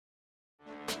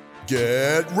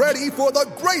Get ready for the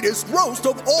greatest roast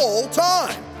of all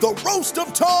time, the Roast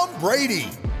of Tom Brady,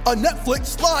 a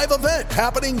Netflix live event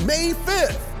happening May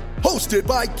 5th. Hosted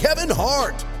by Kevin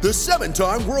Hart, the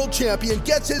 7-time world champion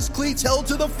gets his cleats held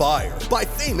to the fire by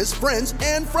famous friends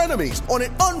and frenemies on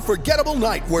an unforgettable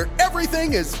night where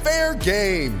everything is fair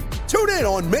game. Tune in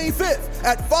on May 5th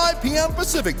at 5 p.m.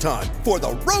 Pacific time for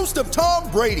the Roast of Tom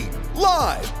Brady,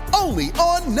 live only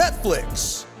on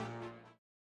Netflix.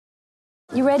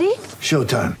 You ready?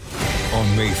 Showtime.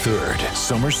 On May 3rd,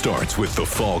 summer starts with The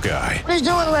Fall Guy. Let's do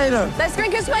it later. Let's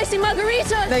drink a spicy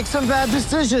margarita. Make some bad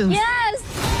decisions. Yes!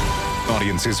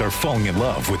 Audiences are falling in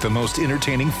love with the most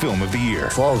entertaining film of the year.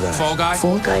 Fall Guy. Fall Guy?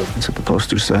 Fall Guy. That's what the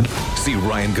poster said. See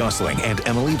Ryan Gosling and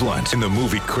Emily Blunt in the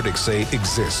movie critics say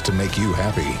exists to make you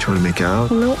happy. Trying to make it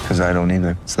out? Nope. Because I don't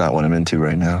either. It's not what I'm into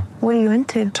right now. What are you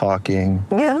into? Talking.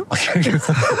 Yeah.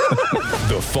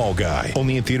 The Fall Guy.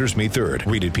 Only in theaters May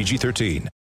 3rd. Rated PG-13.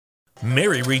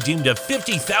 Mary redeemed a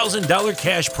 $50,000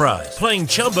 cash prize playing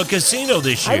Chumba Casino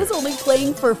this year. I was only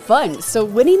playing for fun, so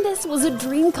winning this was a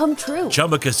dream come true.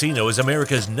 Chumba Casino is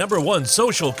America's #1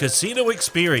 social casino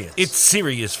experience. It's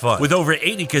serious fun. With over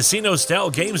 80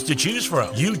 casino-style games to choose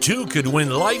from, you too could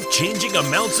win life-changing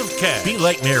amounts of cash. Be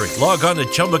like Mary. Log on to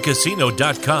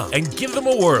ChumbaCasino.com and give them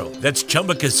a whirl. That's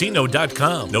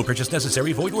ChumbaCasino.com. No purchase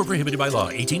necessary. Void or prohibited by law.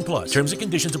 18+. Terms and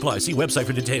conditions apply. See website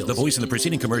for details. The voice in the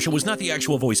preceding commercial was not the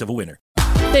actual voice of a winner.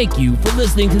 Thank you for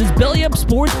listening to this Belly Up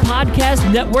Sports Podcast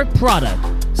Network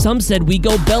product. Some said we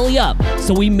go belly up,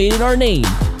 so we made it our name,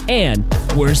 and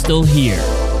we're still here.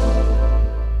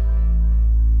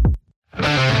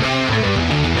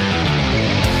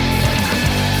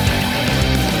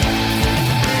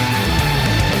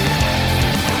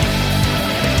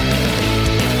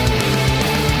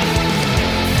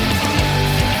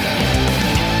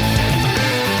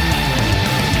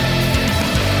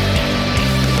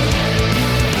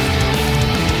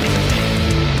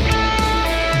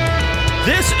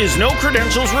 This is No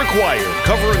Credentials Required,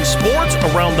 covering sports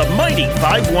around the mighty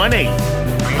 518.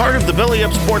 Part of the Belly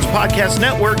Up Sports Podcast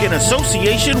Network in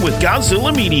association with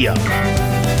Godzilla Media.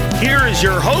 Here is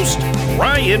your host,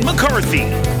 Ryan McCarthy.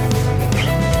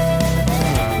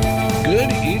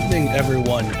 Good evening,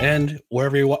 everyone, and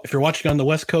wherever if you're watching on the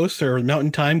West Coast or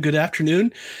Mountain Time, good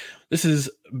afternoon. This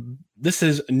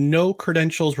is No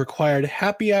Credentials Required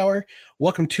Happy Hour.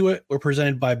 Welcome to it. We're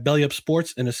presented by Belly Up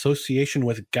Sports in association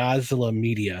with Godzilla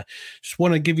Media. Just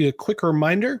want to give you a quick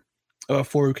reminder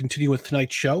before we continue with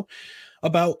tonight's show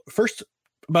about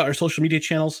our social media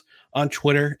channels on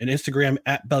Twitter and Instagram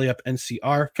at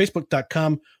BellyUpNCR,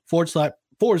 Facebook.com//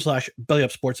 Belly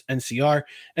Up Sports NCR,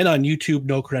 and on YouTube,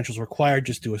 No Credentials Required.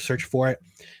 Just do a search for it.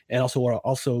 And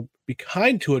also be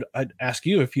kind to it. I'd ask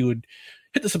you if you would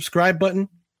hit the subscribe button.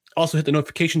 Also hit the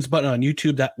notifications button on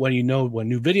YouTube, that way you know when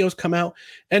new videos come out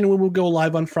and when we'll go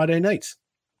live on Friday nights.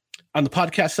 On the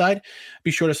podcast side,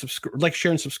 be sure to like,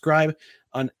 share, and subscribe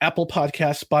on Apple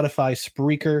Podcasts, Spotify,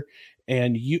 Spreaker,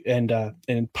 and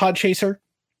Podchaser.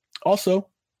 Also,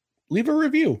 leave a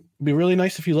review. It'd be really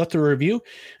nice if you left a review,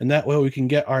 and that way we can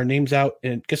get our names out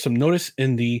and get some notice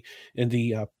in the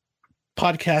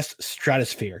podcast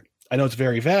stratosphere. I know it's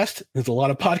very vast. There's a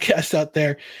lot of podcasts out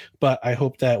there, but I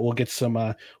hope that we'll get some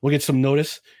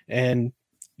notice and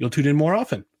you'll tune in more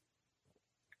often.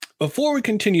 Before we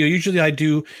continue, usually I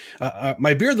do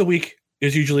my beer of the week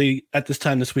is usually at this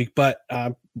time this week, but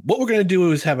what we're going to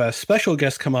do is have a special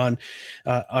guest come on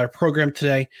our program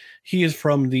today. He is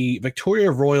from the Victoria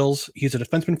Royals. He's a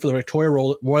defenseman for the Victoria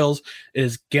Royals. It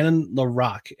is Gannon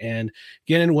Larocque, and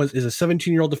Gannon is a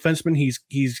 17-year-old defenseman. He's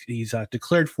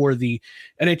declared for the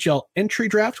NHL entry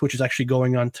draft, which is actually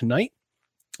going on tonight.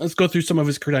 Let's go through some of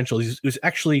his credentials. He was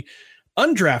actually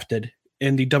undrafted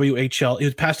in the WHL. He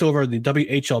was passed over in the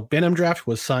WHL Bantam draft,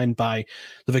 was signed by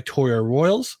the Victoria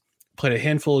Royals, played a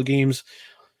handful of games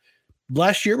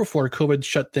last year before COVID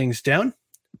shut things down,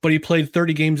 but he played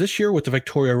 30 games this year with the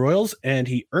Victoria Royals, and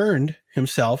he earned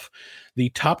himself the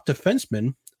top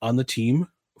defenseman on the team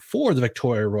for the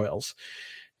Victoria Royals.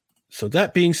 So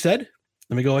that being said,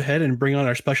 let me go ahead and bring on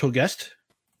our special guest,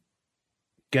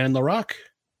 Gannon Larocque.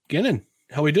 Gannon,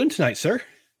 how are we doing tonight, sir?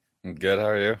 Good. How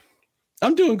are you?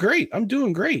 I'm doing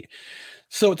great.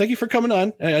 So thank you for coming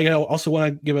on. I also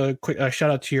want to give a quick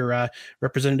shout out to your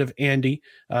representative, Andy,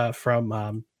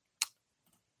 from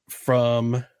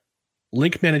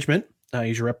Link Management.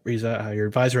 He's your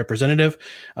advisor representative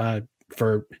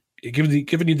for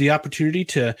giving you the opportunity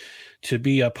to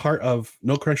be a part of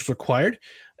No Credentials Required.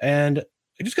 And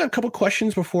I just got a couple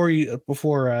questions before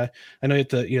I know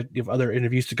you have other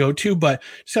interviews to go to, but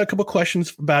just got a couple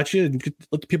questions about you and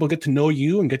let the people get to know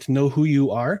you and get to know who you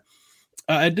are.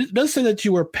 It does say that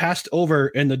you were passed over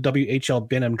in the WHL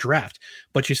Bantam draft,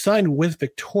 but you signed with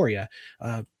Victoria.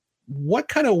 What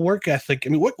kind of work ethic? I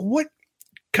mean, what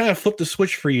kind of flipped the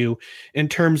switch for you in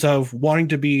terms of wanting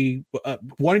to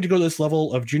go to this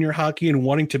level of junior hockey and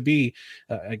wanting to be,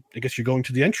 I guess you're going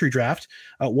to the entry draft,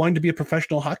 wanting to be a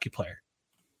professional hockey player?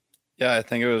 Yeah, I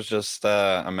think it was just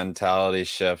a mentality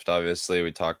shift. Obviously,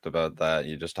 we talked about that.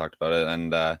 You just talked about it.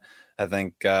 And I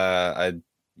think I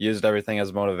used everything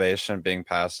as motivation. Being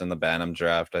passed in the Bantam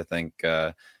draft, I think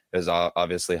is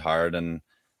obviously hard. And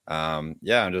I'm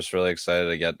just really excited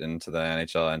to get into the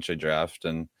NHL entry draft.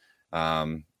 And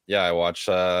I watched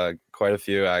quite a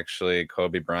few actually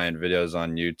Kobe Bryant videos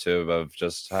on YouTube of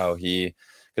just how he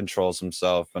controls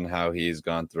himself and how he's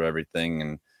gone through everything,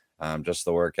 and just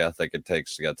the work ethic it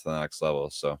takes to get to the next level.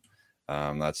 So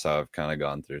that's how I've kind of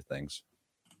gone through things.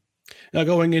 Now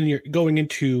going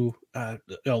into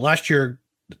last year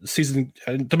season,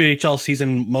 WHL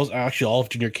season, all of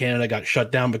Junior Canada got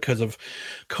shut down because of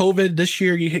COVID. This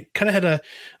year you kind of had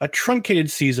a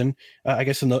truncated season, I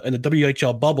guess in the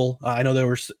WHL bubble. I know there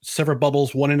were several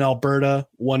bubbles, one in Alberta,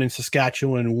 one in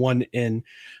Saskatchewan, and one in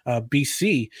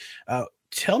BC.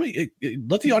 Tell me,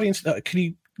 let the audience, can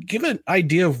you give an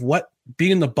idea of what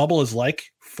being in the bubble is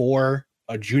like for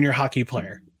a junior hockey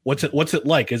player? What's it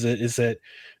like? Is it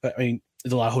I mean,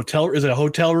 is it a hotel? Is it a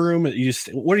hotel room? You just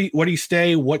where do you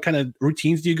stay? What kind of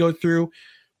routines do you go through?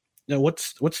 You know, what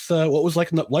was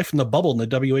like life in the bubble in the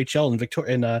WHL in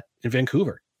Victoria in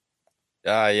Vancouver?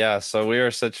 So we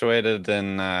were situated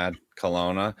in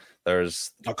Kelowna.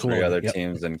 There's three other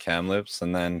teams in Kamloops,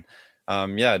 and then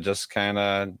just kind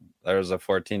of there was a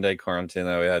 14-day quarantine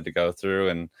that we had to go through,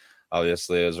 and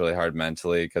obviously it was really hard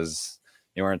mentally because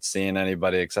you weren't seeing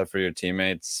anybody except for your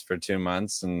teammates for 2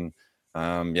 months, and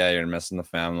you're missing the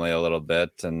family a little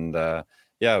bit. And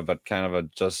but kind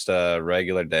of just a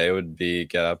regular day would be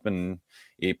get up and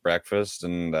eat breakfast,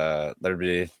 and there'd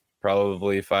be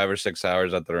probably 5 or 6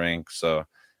 hours at the rink. So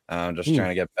just trying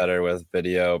to get better with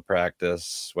video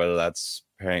practice, whether that's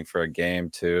preparing for a game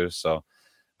too. So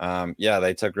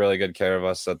they took really good care of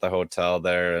us at the hotel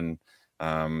there. And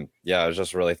I was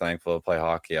just really thankful to play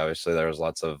hockey. Obviously there was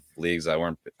lots of leagues that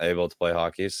weren't able to play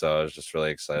hockey, so I was just really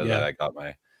excited that I got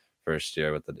my first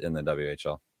year in the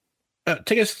WHL.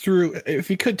 Take us through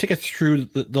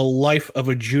the life of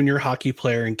a junior hockey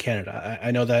player in Canada.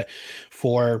 I know that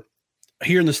for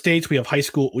here in the States, we have high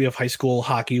school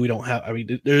hockey. We don't have,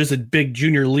 there is a big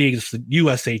junior league, it's the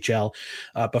USHL.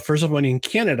 But for someone in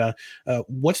Canada,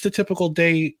 what's the typical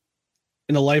day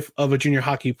in the life of a junior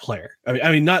hockey player?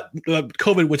 I mean, not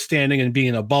COVID withstanding and being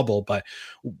in a bubble, but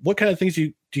what kind of things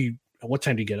do you what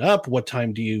time do you get up? What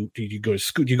time do you go to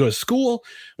school? Do you go to school?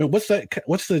 I mean, what's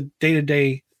the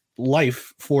day-to-day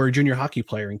life for a junior hockey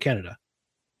player in Canada?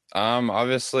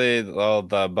 Obviously,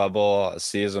 the bubble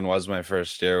season was my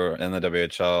first year in the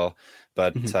WHL,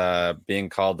 but being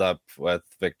called up with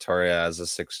Victoria as a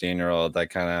 16-year-old, I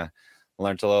kind of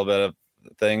learned a little bit of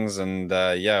things. And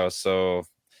so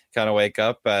kind of wake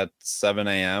up at 7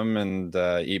 a.m. and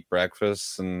eat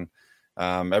breakfast. And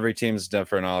every team's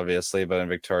different, obviously, but in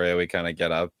Victoria, we kind of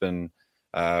get up and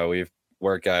we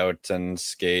work out and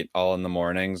skate all in the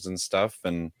mornings and stuff.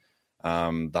 And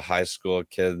the high school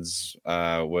kids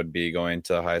would be going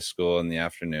to high school in the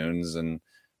afternoons. And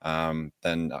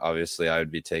then obviously I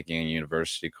would be taking a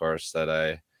university course that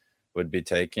I would be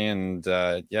taking. And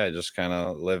just kind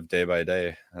of live day by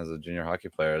day as a junior hockey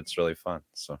player. It's really fun.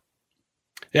 So.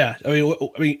 Yeah, I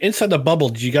mean, inside the bubble,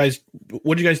 what did you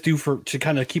guys do to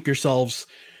kind of keep yourselves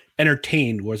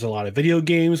entertained? Was a lot of video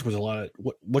games? Was a lot of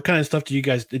what kind of stuff did you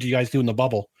guys do in the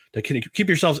bubble to keep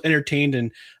yourselves entertained,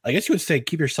 and I guess you would say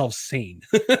keep yourselves sane?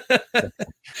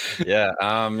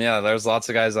 There's lots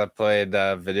of guys that played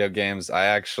video games.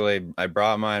 I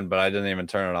brought mine, but I didn't even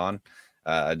turn it on.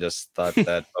 I just thought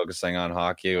that focusing on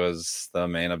hockey was the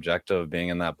main objective of being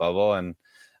in that bubble, and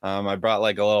I brought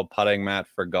like a little putting mat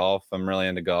for golf. I'm really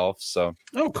into golf, so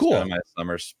cool. It's my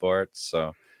summer sport.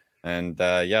 So, and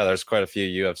there's quite a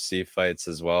few UFC fights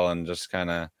as well, and just kind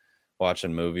of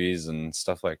watching movies and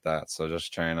stuff like that. So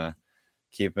just trying to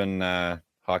keep in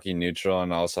hockey neutral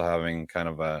and also having kind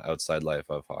of a outside life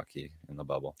of hockey in the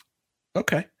bubble.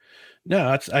 Okay.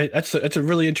 No, that's a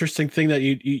really interesting thing that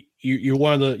you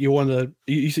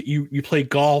play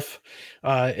golf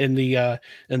in the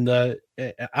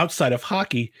outside of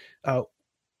hockey.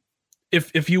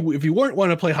 If you weren't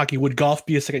want to play hockey, would golf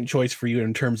be a second choice for you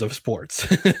in terms of sports?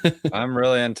 I'm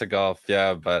really into golf,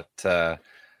 but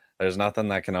there's nothing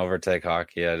that can overtake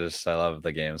hockey. I love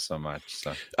the game so much.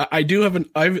 So I do have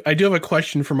a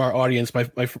question from our audience.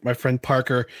 My friend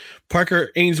Parker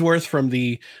Ainsworth from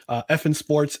the FN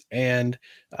Sports and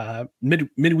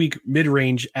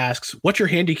mid-range asks, "What's your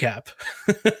handicap?"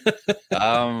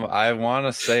 I want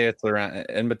to say it's around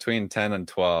in between 10 and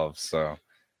 12. So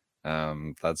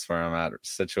that's where I'm at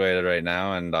situated right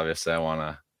now. And obviously I want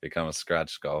to become a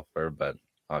scratch golfer, but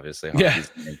obviously hockey's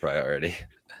the main priority.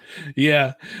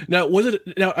 Yeah. Now,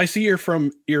 I see you're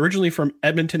originally from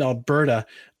Edmonton, Alberta.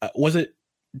 Was it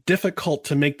difficult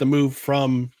to make the move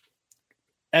from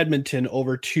Edmonton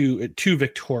over to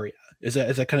Victoria? Is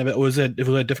that kind of was it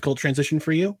a difficult transition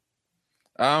for you?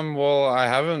 Well, I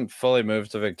haven't fully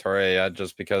moved to Victoria yet,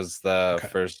 just because the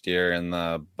first year in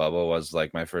the bubble was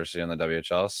like my first year in the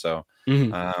WHL. So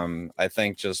I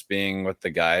think just being with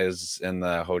the guys in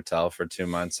the hotel for 2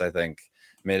 months, I think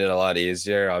made it a lot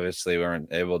easier. Obviously, we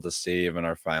weren't able to see even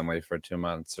our family for 2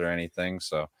 months or anything.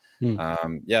 So it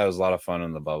was a lot of fun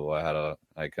in the bubble.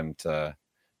 I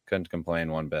couldn't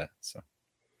complain one bit. So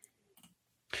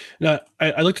now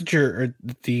I looked at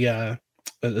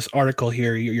this article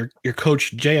here. Your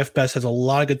coach JF Best has a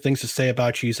lot of good things to say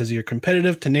about you. He says you're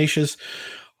competitive, tenacious,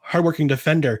 hardworking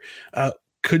defender.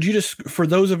 Could you just, for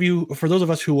those of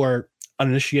us who are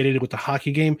uninitiated with the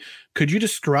hockey game, could you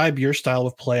describe your style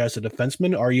of play as a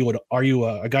defenseman? Are you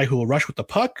a guy who will rush with the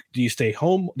puck? Do you stay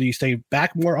home? Do you stay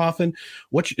back more often?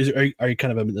 Are you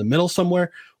kind of in the middle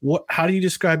somewhere? How do you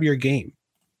describe your game?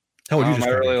 How would you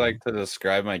describe I really like to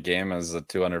describe my game as a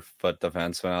 200-foot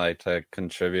defenseman. I like to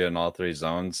contribute in all three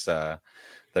zones.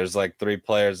 There's like 3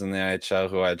 players in the NHL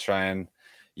who I try and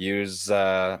use.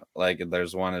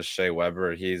 There's one is Shea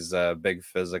Weber. He's a big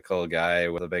physical guy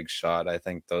with a big shot. I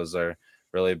think those are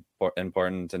really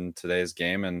important in today's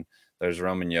game. And there's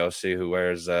Roman Josi, who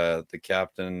wears the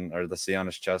captain or the C on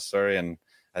his chest. And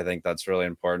I think that's really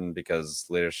important because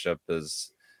leadership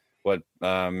is what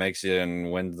makes you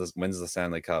and wins the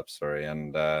Stanley Cup.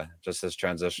 And just his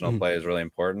transitional play is really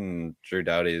important. And Drew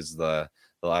Doughty's the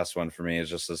last one for me. Is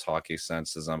just his hockey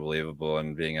sense is unbelievable,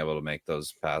 and being able to make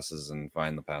those passes and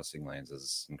find the passing lanes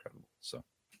is incredible. So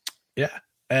yeah.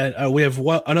 And we have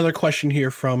another question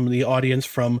here from the audience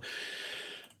from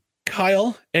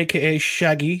Kyle, aka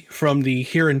Shaggy, from the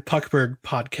Here in Puckburg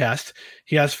podcast.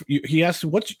 He asked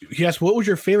what was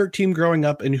your favorite team growing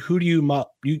up, and who do you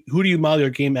model your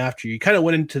game after? You kind of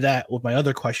went into that with my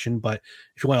other question, but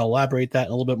if you want to elaborate that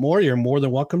a little bit more, you're more than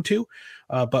welcome to.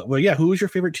 But yeah, who was your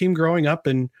favorite team growing up,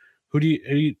 and who do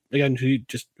you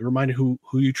just remind who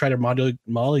you try to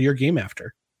model your game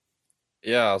after?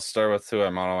 Yeah, I'll start with who I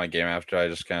model my game after. I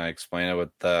just kind of explain it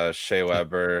with Shea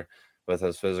Weber, with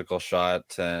his physical shot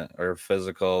or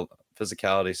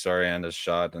physicality, and his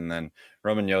shot. And then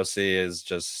Roman Josi is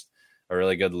just a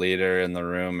really good leader in the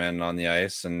room and on the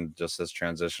ice, and just his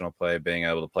transitional play, being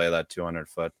able to play that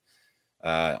 200-foot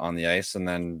on the ice. And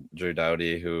then Drew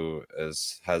Doughty, who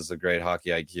has a great hockey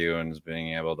IQ and is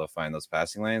being able to find those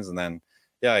passing lanes. And then,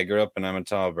 yeah, I grew up in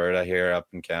Edmonton, Alberta, here up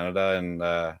in Canada, and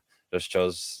just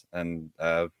chose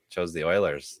the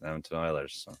Oilers, Edmonton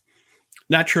Oilers. So.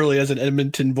 Naturally, as an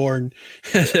Edmonton-born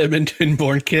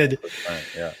kid.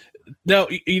 Yeah. Now,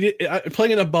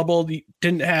 playing in a bubble,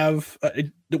 didn't have.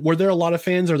 Were there a lot of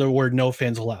fans, or there were no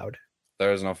fans allowed?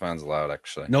 There was no fans allowed,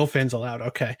 actually. No fans allowed.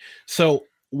 Okay, so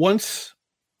once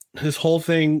this whole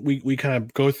thing, we kind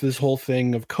of go through this whole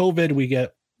thing of COVID, we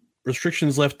get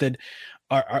restrictions lifted.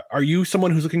 Are you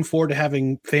someone who's looking forward to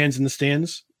having fans in the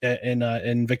stands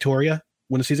in Victoria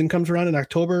when the season comes around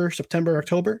in September,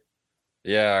 October?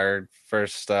 Yeah, our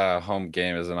first home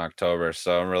game is in October,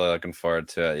 so I'm really looking forward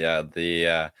to it.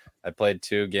 Yeah, I played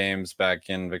 2 games back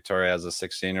in Victoria as a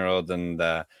 16-year-old, and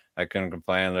I couldn't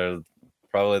complain. They're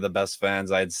probably the best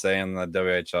fans, I'd say, in the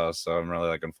WHL, so I'm really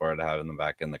looking forward to having them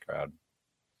back in the crowd.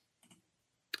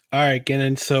 All right,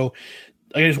 Gannon. So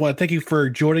I just want to thank you for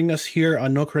joining us here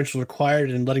on No Credentials Required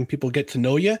and letting people get to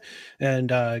know you and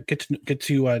get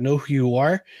to know who you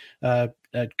are.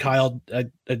 Kyle,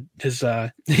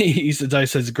 he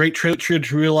says great trio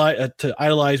to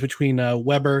idolize between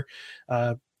Weber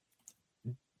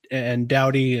and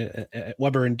Doughty,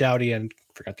 Weber and Doughty, and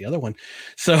forgot the other one.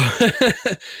 So,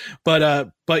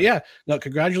 but yeah, no,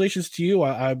 congratulations to you.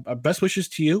 Best wishes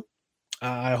to you.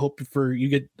 I hope for you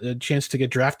get a chance to get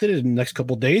drafted in the next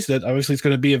couple of days. That obviously is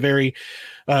going to be a very,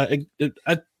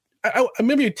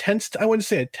 maybe a tense. I wouldn't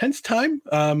say a tense time.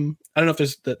 I don't know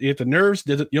if you have the nerves.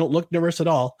 You don't look nervous at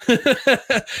all.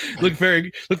 look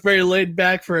very laid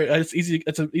back for it. It's easy.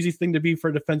 It's an easy thing to be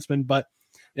for a defenseman. But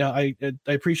yeah, I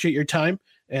appreciate your time.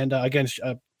 And again,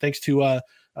 thanks to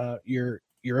your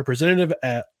representative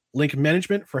at Link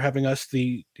Management for giving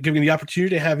the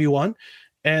opportunity to have you on.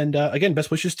 And again, best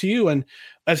wishes to you. And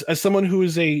as someone who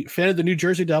is a fan of the New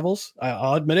Jersey Devils,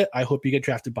 I'll admit it, I hope you get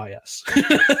drafted by us.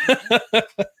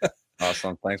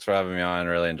 Awesome. Thanks for having me on. I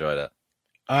really enjoyed it.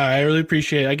 I really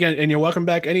appreciate it. Again, and you're welcome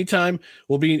back anytime.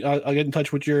 We'll be I'll get in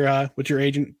touch with your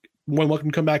agent. Welcome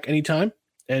to come back anytime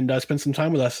and spend some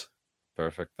time with us.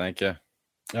 Perfect. Thank you.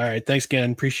 All right. Thanks,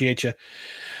 Gannon. Appreciate you.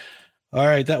 All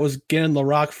right. That was Gannon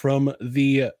LaRock from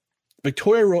the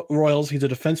Victoria Royals. He's a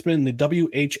defenseman in the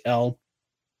WHL.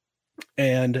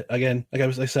 And again, like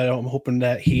I said, I'm hoping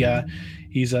that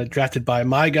he's drafted by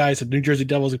my guys, the New Jersey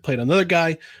Devils. He played another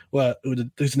guy who's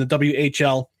in the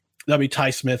WHL. That'll be Ty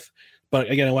Smith. But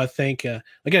again, I want to thank one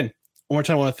more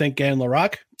time. I want to thank Gannon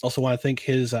LaRock. Also want to thank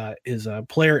his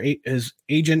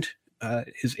agent,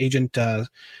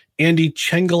 Andy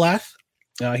Chengalath.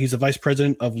 He's the vice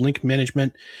president of Link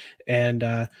Management, and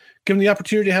give him the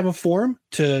opportunity to have a forum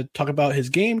to talk about his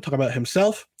game, talk about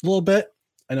himself a little bit.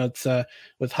 I know it's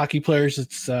with hockey players,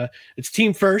 it's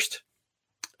team first,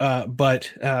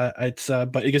 but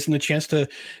it gives him the chance to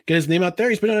get his name out there.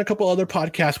 He's been on a couple other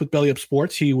podcasts with Belly Up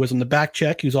Sports. He was on the Back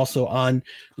Check. He was also on.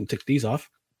 Let me take these off.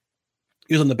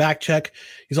 He was on the Back Check.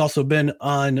 He's also been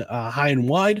on High and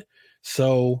Wide.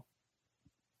 So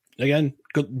again,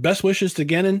 best wishes to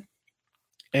Gannon,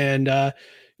 and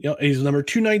he's number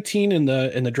 219 in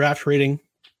the draft rating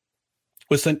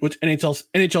with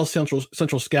NHL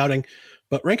Central Scouting.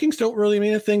 But rankings don't really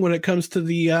mean a thing when it comes to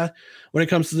the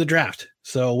draft.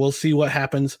 So we'll see what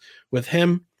happens with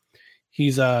him.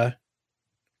 He's he's a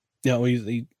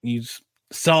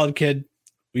solid kid.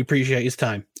 We appreciate his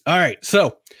time. All right,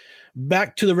 so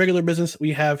back to the regular business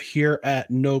we have here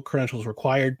at No Credentials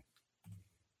Required.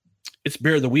 It's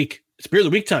Beer of the Week. It's Beer of the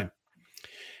Week time.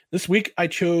 This week I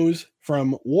chose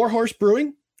from Warhorse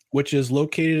Brewing, which is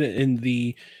located in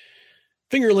the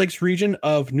Finger Lakes region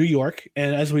of New York.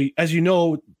 And as you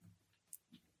know,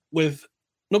 with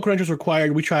No Credentials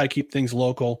Required, we try to keep things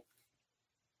local.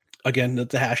 Again, the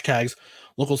hashtags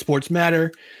local sports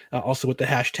matter. Also with the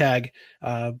hashtag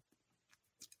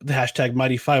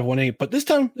Mighty 518. But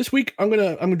this week,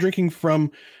 I'm drinking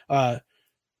from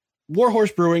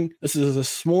Warhorse Brewing. This is a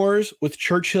s'mores with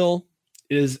Churchill.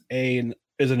 It is an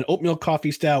oatmeal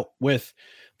coffee stout with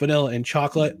vanilla and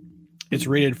chocolate. It's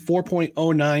rated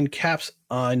 4.09 caps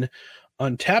on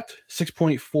Untapped,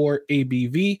 6.4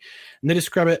 ABV, and they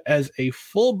describe it as a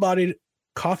full-bodied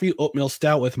coffee oatmeal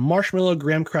stout with marshmallow,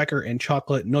 graham cracker, and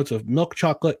chocolate, notes of milk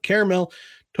chocolate, caramel,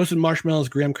 toasted marshmallows,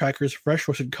 graham crackers, fresh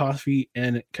roasted coffee,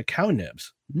 and cacao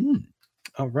nibs.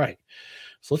 All right.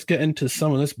 So let's get into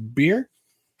some of this beer.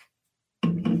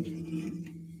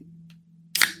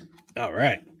 All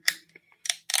right.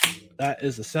 That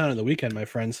is the sound of the weekend, my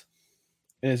friends.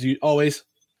 As you always,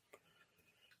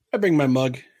 I bring my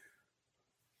mug,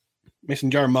 Mason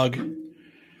Jar mug,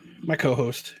 my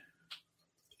co-host.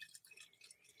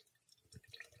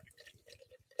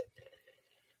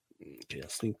 Okay, a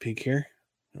sneak peek here.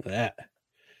 Look at that.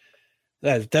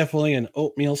 That is definitely an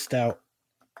oatmeal stout.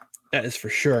 That is for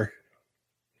sure.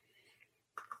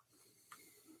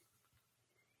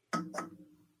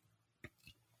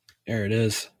 There it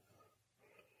is.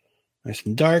 Nice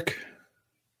and dark.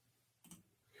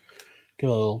 Get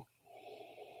a little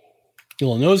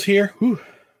nose here. Whew.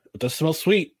 It does smell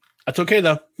sweet. That's okay,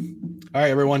 though. All right,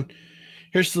 everyone.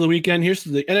 Here's to the weekend. Here's to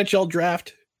the NHL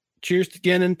draft. Cheers to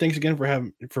Gannon. Thanks again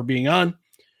for being on.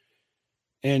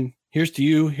 And here's to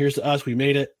you. Here's to us. We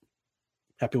made it.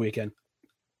 Happy weekend.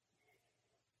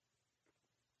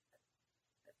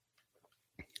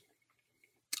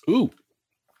 Ooh,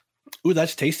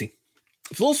 that's tasty.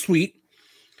 It's a little sweet,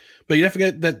 but you have to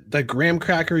get that graham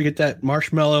cracker. You get that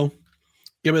marshmallow.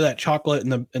 Give it that chocolate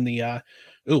and the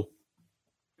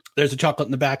there's the chocolate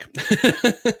in the back.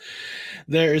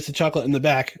 There is the chocolate in the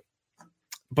back.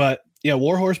 But yeah,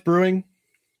 Warhorse Brewing,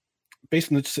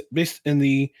 based in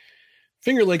the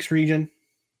Finger Lakes region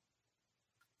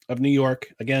of New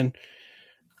York. Again,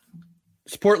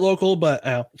 support local, but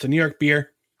it's a New York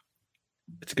beer.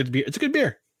 It's a good beer. It's a good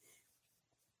beer.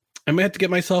 I may have to get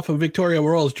myself a Victoria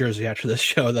Royals jersey after this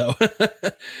show, though.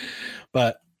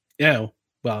 But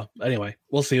well, anyway,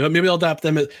 we'll see. Maybe I'll adopt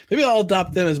them. Maybe I'll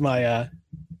adopt them as my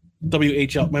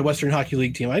WHL, my Western Hockey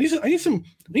League team. I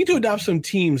need to adopt some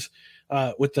teams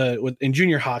in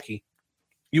junior hockey.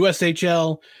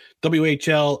 USHL,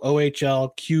 WHL,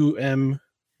 OHL, QM,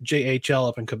 JHL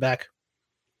up in Quebec.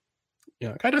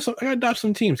 I gotta adopt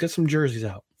some teams. Get some jerseys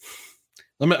out.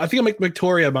 I think I'll make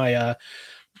Victoria my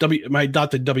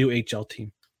adopted WHL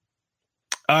team.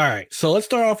 All right, so let's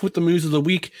start off with the news of the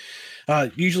week.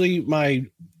 Usually my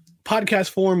podcast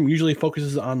form usually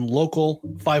focuses on local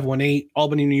 518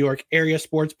 Albany, New York area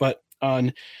sports, but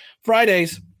on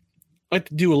Fridays, I like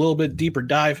to do a little bit deeper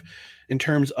dive in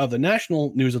terms of the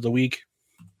national news of the week.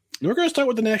 And we're going to start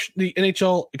with the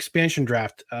NHL expansion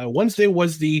draft. Wednesday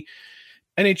was the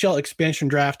NHL expansion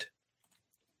draft.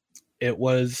 It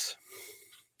was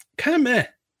kind of meh.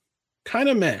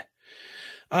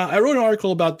 I wrote an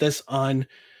article about this on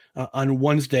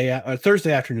Thursday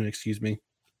afternoon,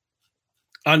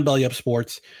 on Belly Up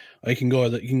Sports. You can go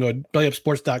to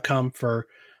bellyupsports.com for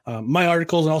my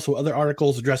articles and also other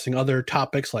articles addressing other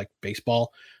topics like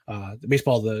baseball.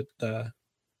 The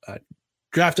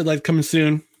draft deadline coming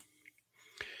soon.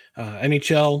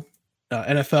 NHL,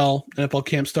 NFL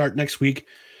camp start next week.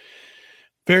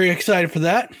 Very excited for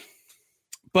that.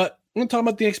 But I'm going to talk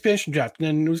about the expansion draft,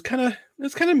 and it was kind of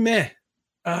meh.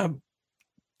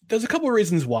 There's a couple of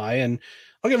reasons why, and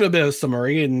I'll give it a bit of a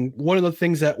summary. And one of the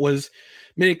things that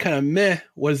made it kind of meh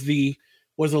was the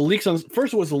leaks on.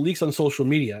 First, it was the leaks on social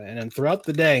media, and then throughout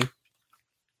the day,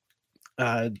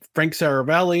 Frank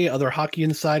Saravalli, other hockey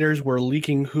insiders were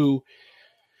leaking who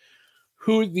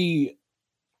the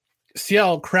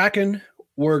Seattle Kraken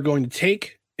were going to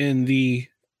take in their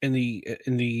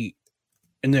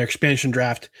expansion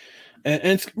draft, and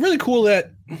it's really cool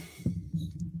that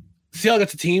Seattle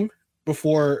gets a team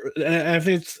before. And I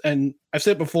think and I've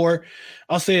said it before,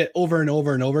 I'll say it over and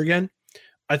over and over again.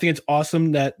 I think it's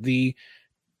awesome that the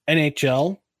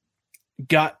NHL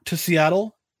got to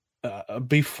Seattle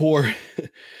before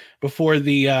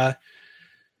the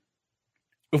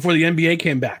NBA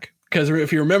came back. Because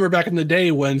if you remember back in the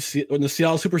day when the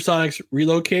Seattle Supersonics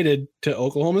relocated to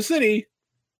Oklahoma City,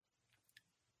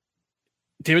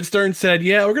 David Stern said,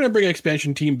 "Yeah, we're going to bring an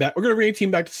expansion team back. We're going to bring a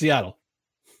team back to Seattle."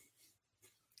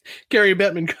 Gary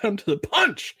Bettman got him to the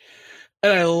punch,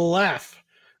 and I laugh.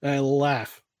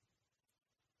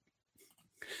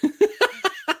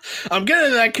 I'm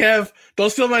getting to that, Kev. Don't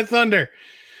steal my thunder.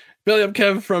 Billy Up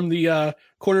Kev from the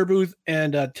Corner Booth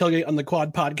and Tailgate on the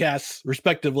Quad podcasts,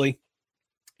 respectively.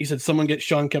 He said, "Someone get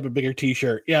Sean Kemp a bigger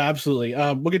T-shirt." Yeah, absolutely.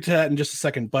 We'll get to that in just a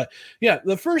second. But yeah,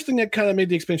 the first thing that kind of made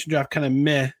the expansion draft kind of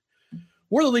meh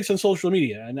were the leaks on social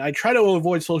media, and I try to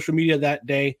avoid social media that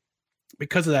day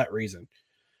because of that reason.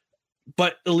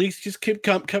 But the leaks just kept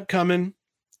coming.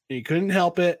 You couldn't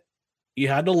help it. You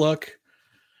had to look.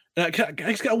 I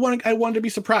wanted to be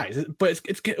surprised, but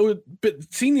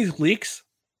but seeing these leaks,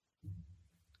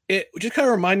 it just kind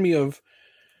of reminded me of.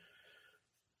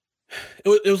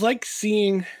 It was like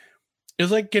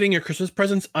getting your Christmas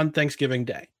presents on Thanksgiving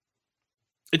Day.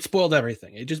 It spoiled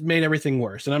everything. It just made everything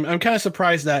worse. And I'm kind of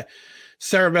surprised that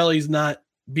Saravalli's not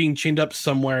being chained up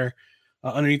somewhere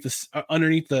underneath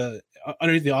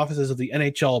the offices of the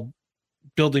NHL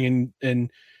building in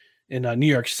New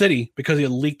York City because he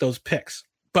had leaked those picks.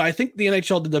 But I think the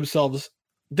NHL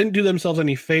didn't do themselves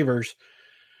any favors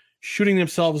shooting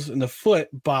themselves in the foot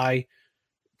by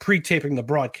pre-taping the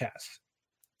broadcast.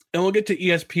 And we'll get to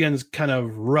ESPN's kind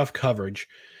of rough coverage.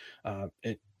 We'll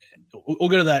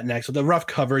go to that next. So the rough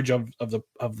coverage of the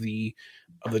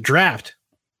draft.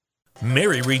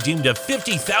 Mary redeemed a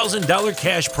 $50,000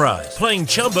 cash prize playing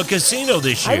Chumba Casino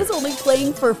this year. I was only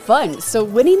playing for fun, so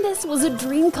winning this was a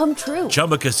dream come true.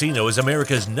 Chumba Casino is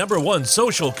America's #1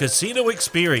 social casino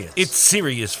experience. It's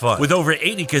serious fun. With over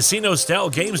 80 casino-style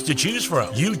games to choose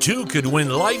from, you too could win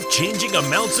life-changing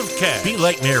amounts of cash. Be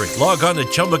like Mary. Log on to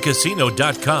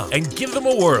ChumbaCasino.com and give them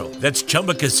a whirl. That's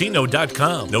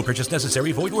ChumbaCasino.com. No purchase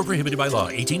necessary. Void or prohibited by law.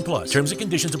 18+. Terms and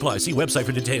conditions apply. See website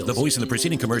for details. The voice in the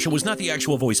preceding commercial was not the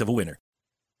actual voice of a winner.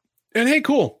 And hey,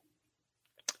 cool.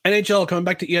 NHL coming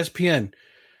back to ESPN.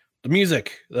 The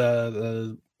music,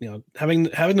 having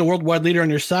the worldwide leader on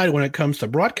your side when it comes to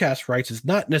broadcast rights is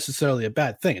not necessarily a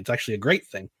bad thing. It's actually a great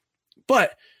thing.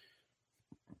 But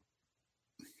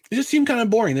it just seemed kind of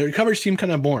boring. The coverage seemed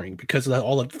kind of boring because of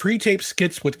all the pre-tape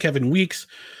skits with Kevin Weeks.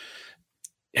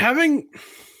 Having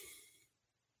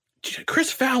Chris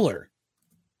Fowler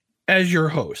as your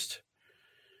host.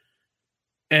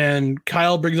 And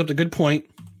Kyle brings up the good point.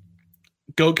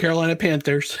 Go Carolina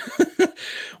Panthers.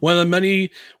 one of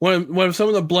some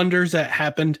of the blunders that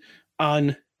happened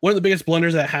on one of the biggest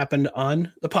blunders that happened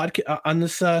on the podcast on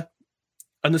this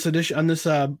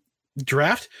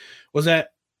draft was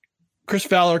that Chris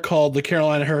Fowler called the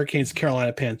Carolina Hurricanes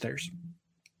Carolina Panthers.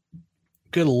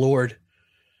 Good Lord.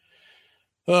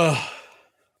 Oh,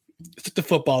 it's the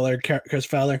football there, Chris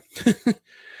Fowler.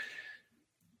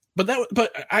 But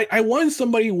I wanted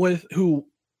somebody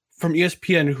from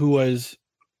ESPN who was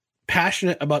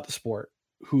passionate about the sport,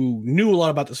 who knew a lot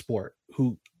about the sport,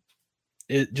 who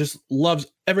just loves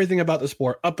everything about the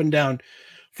sport up and down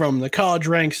from the college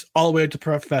ranks all the way up to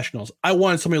professionals. I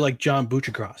wanted somebody like John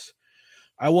Buchacross.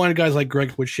 I wanted guys like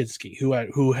Greg Wyshynski, who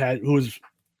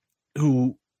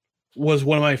was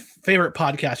one of my favorite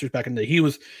podcasters back in the day. He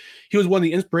was one of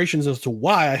the inspirations as to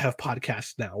why I have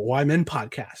podcasts now, why I'm in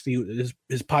podcasts.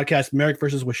 His podcast, Merrick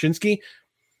versus Wyshynski,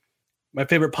 my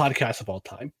favorite podcast of all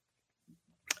time.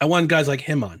 I wanted guys like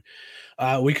him on.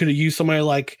 We could have used somebody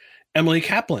like Emily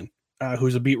Kaplan,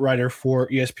 who's a beat writer for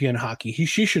ESPN Hockey.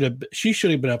 She should have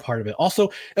been a part of it.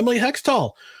 Also, Emily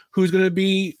Hextall, who's going to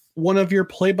be one of your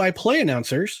play-by-play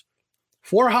announcers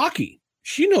for hockey.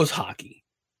 She knows hockey.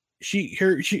 I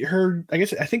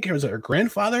think it was her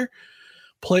grandfather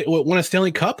won a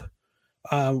Stanley Cup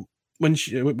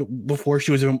before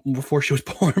she was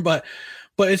born. But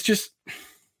it's just,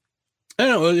 I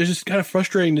don't know. It's just kind of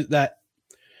frustrating that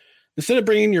instead of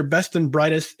bringing your best and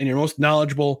brightest and your most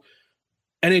knowledgeable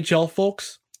NHL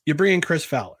folks, you bring in Chris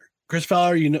Fowler. Chris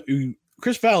Fowler,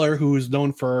 who is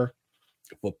known for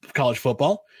college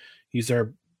football. He's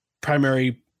our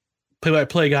primary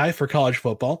play-by-play guy for college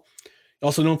football.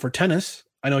 Also known for tennis.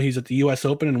 I know he's at the U.S.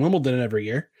 Open and Wimbledon every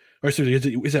year. Or excuse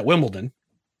me, he's at Wimbledon.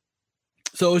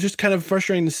 So it was just kind of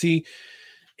frustrating to see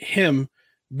him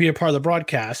be a part of the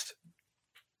broadcast.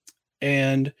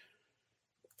 And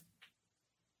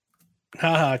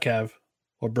Kev,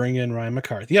 or bring in Ryan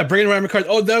McCarthy. Yeah, bring in Ryan McCarthy.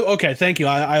 Oh, okay, thank you.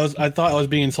 I thought I was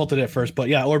being insulted at first, but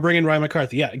yeah, or bring in Ryan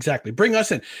McCarthy. Yeah, exactly. Bring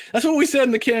us in. That's what we said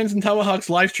in the Cannons and Tomahawks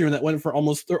live stream that went for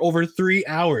almost over 3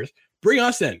 hours. Bring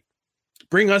us in.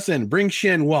 Bring us in. Bring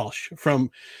Shan Walsh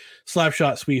from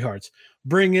Slapshot Sweethearts.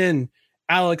 Bring in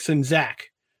Alex and Zach.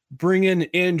 Bring in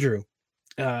Andrew.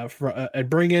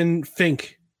 Bring in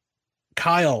Fink,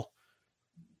 Kyle.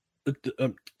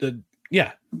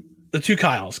 The two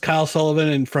Kyles, Kyle Sullivan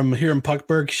and from here in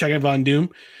Puckburg, Shaggy Von Doom,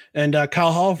 and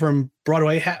Kyle Hall from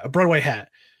Broadway Hat.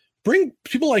 Bring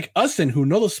people like us in who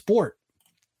know the sport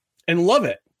and love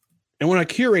it and want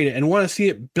to curate it and want to see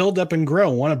it build up and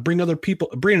grow, want to bring other people,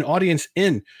 bring an audience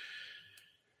in.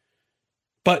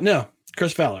 But no,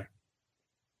 Chris Fowler.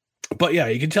 But yeah,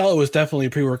 you can tell it was definitely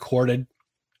pre-recorded.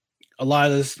 A lot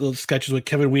of those sketches with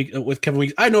Kevin Weeks.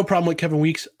 I have no problem with Kevin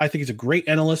Weeks. I think he's a great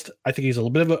analyst. I think he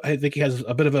definitely has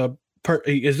a bit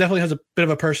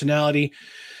of a personality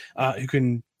who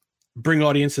can bring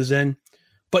audiences in.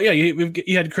 But yeah,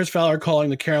 you had Chris Fowler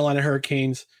calling the Carolina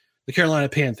Hurricanes the Carolina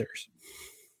Panthers.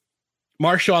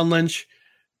 Marshawn Lynch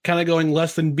kind of going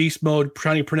less than beast mode,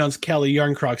 trying to pronounce Kelly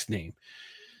Yarncrocs' name.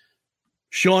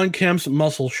 Sean Kemp's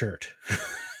muscle shirt.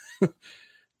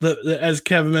 As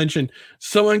Kevin mentioned,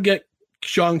 someone get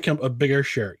Sean Kemp a bigger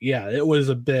shirt. Yeah, it was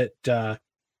a bit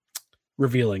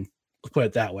revealing. Let's put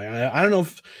it that way. I don't know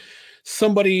if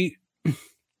somebody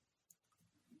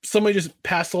just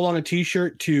passed along a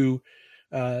T-shirt to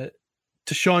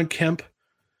Sean Kemp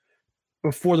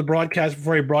before the broadcast,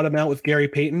 before he brought him out with Gary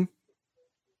Payton.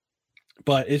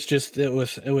 But it's just it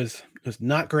was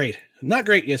not great. Not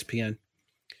great, ESPN.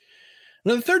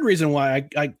 Now, the third reason why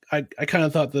I kind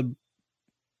of thought the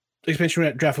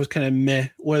expansion draft was kind of meh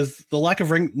was the lack of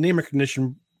name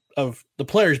recognition of the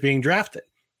players being drafted.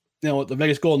 You know, with the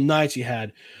Vegas Golden Knights, you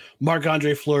had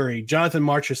Marc-Andre Fleury, Jonathan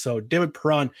Marchessault, David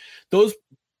Perron. Those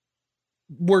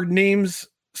were names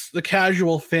the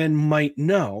casual fan might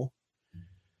know,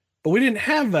 but we didn't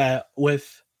have that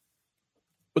with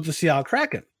the Seattle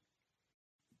Kraken.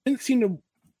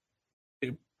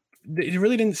 It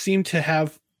really didn't seem to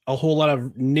have a whole lot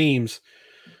of names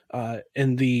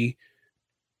in the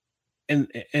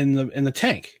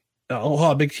tank. A whole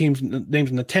lot of big teams names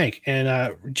in the tank.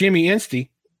 And Jamie Anstey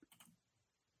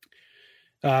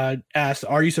asked,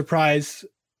 "Are you surprised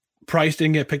Price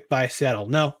didn't get picked by Seattle?"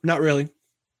 No, not really.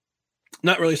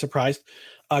 Not really surprised,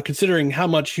 considering how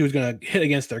much he was going to hit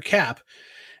against their cap.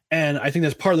 And I think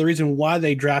that's part of the reason why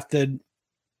they drafted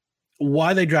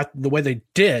the way they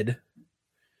did,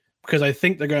 because I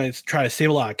think they're going to try to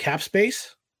save a lot of cap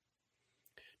space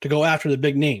to go after the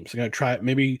big names. They're going to try,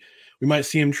 maybe we might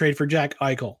see him trade for Jack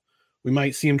Eichel. We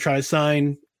might see him try to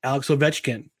sign Alex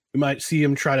Ovechkin. We might see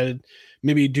him try to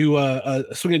maybe do a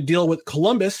swing a deal with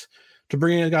Columbus to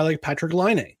bring in a guy like Patrick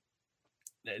Laine.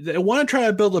 They want to try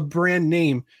to build a brand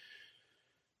name,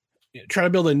 try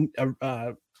to build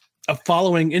a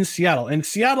following in Seattle. And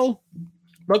Seattle,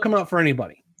 they'll come out for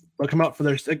anybody. They'll come out for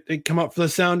they come out for the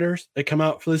Sounders. They come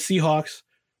out for the Seahawks.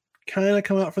 Kind of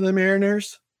come out for the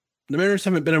Mariners. The Mariners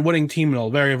haven't been a winning team in a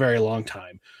very, very long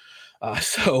time.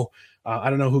 So I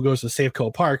don't know who goes to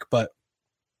Safeco Park, but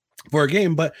for a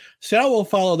game. But Seattle will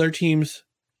follow their teams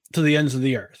to the ends of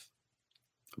the earth.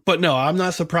 But no, I'm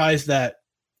not surprised that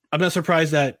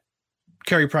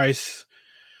Carey Price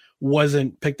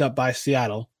wasn't picked up by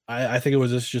Seattle. I think it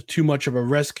was just too much of a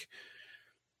risk,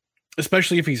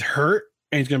 especially if he's hurt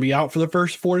and he's going to be out for the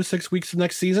first 4 to 6 weeks of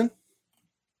next season.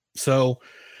 So,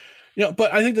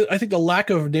 but I think the lack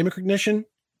of name recognition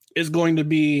is going to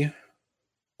be,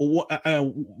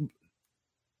 it's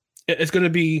going to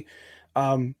be,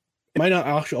 it might not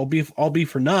actually all be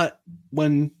for naught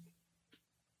when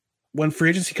free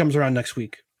agency comes around next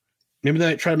week. Maybe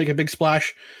they try to make a big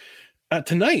splash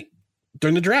tonight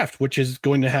during the draft, which is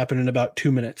going to happen in about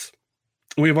 2 minutes.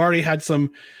 We've already had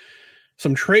some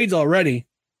trades already.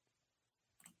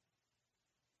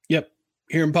 Yep.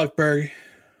 Here in Puckburg,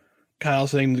 Kyle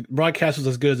saying the broadcast was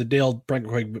as good as a Dale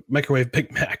microwave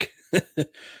Big Mac.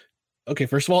 Okay,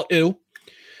 first of all, ew.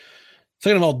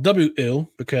 Second of all, ew,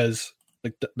 because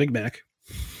like the Big Mac.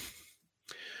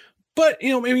 But,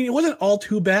 it wasn't all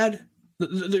too bad.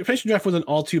 The expansion draft wasn't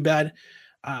all too bad.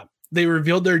 They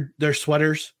revealed their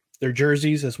sweaters, their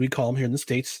jerseys, as we call them here in the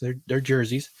States, their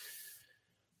jerseys.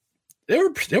 They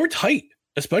were tight,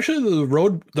 especially the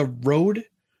road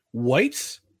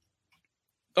whites.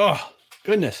 Oh,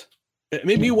 goodness. It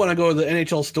made me want to go to the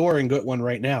NHL store and get one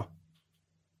right now.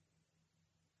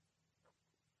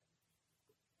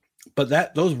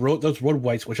 But those road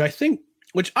whites, which I think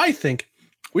we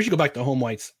should go back to home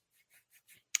whites.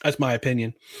 That's my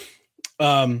opinion.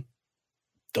 Those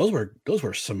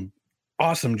were some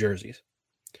awesome jerseys.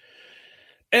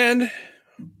 And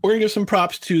we're gonna give some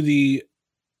props to the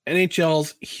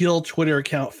NHL's heel Twitter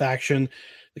account faction,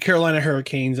 the Carolina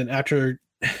Hurricanes, and after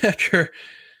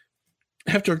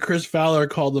Chris Fowler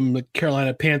called them the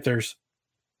Carolina Panthers,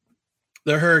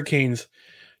 the Hurricanes,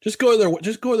 just go to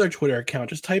their Twitter account,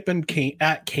 just type in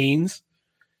 @Canes,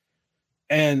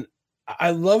 and I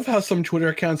love how some Twitter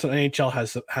accounts on NHL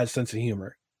has sense of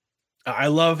humor. I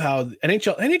love how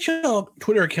NHL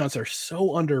Twitter accounts are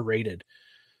so underrated.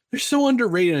 They're so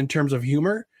underrated in terms of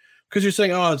humor because you're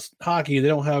saying, oh, it's hockey.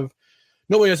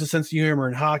 Nobody has a sense of humor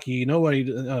in hockey. Nobody,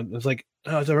 it's like,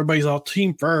 oh, everybody's all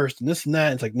team first and this and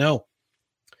that. It's like, no.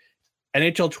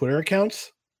 NHL Twitter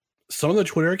accounts, some of the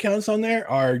Twitter accounts on there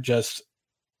are just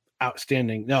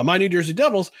outstanding. Now, my New Jersey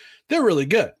Devils, they're really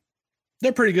good.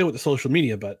 They're pretty good with the social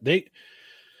media, but they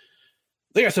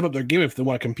got to step up their game if they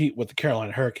want to compete with the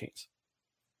Carolina Hurricanes.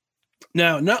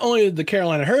 Now, not only did the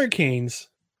Carolina Hurricanes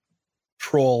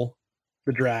troll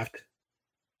the draft,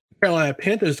 the Carolina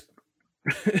Panthers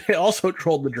also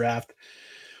trolled the draft.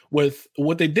 With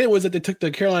what they did was that they took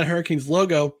the Carolina Hurricanes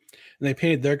logo and they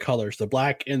painted their colors, the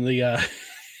black and the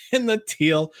and the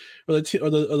teal or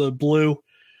the blue.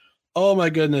 Oh my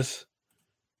goodness.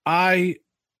 I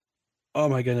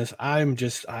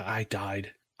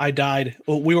died.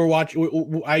 Well, we were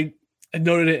watching. I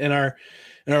noted it in our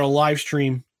live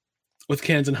stream with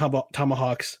Cannons and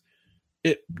Tomahawks.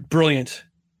 Brilliant.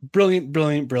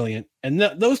 And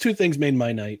those two things made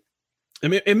my night.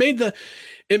 It made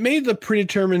the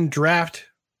predetermined draft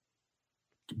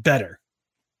better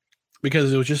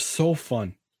because it was just so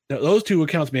fun. Those two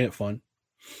accounts made it fun.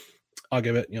 I'll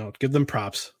give them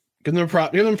props. Give them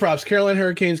props. Carolina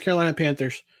Hurricanes, Carolina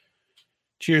Panthers.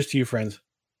 Cheers to you, friends.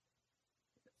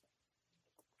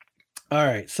 All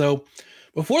right. So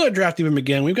before the draft even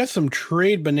began, we've got some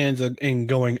trade bonanza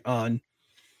going on.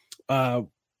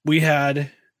 We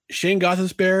had Shane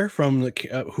Gostisbehere from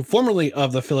who formerly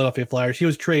of the Philadelphia Flyers. He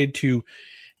was traded to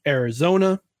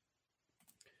Arizona.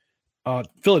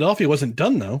 Philadelphia wasn't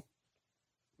done though,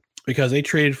 because they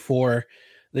traded for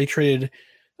Rusto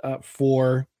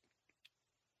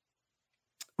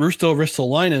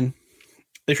Ristolainen.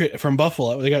 They traded from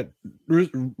Buffalo. They got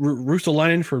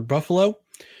Ristolainen for Buffalo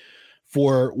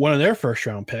for one of their first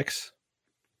round picks.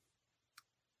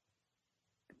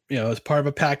 As part of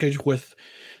a package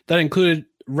that included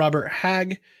Robert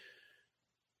Hagg.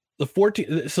 So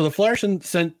the Flyers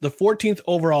sent the 14th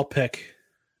overall pick,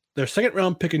 their second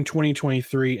round pick in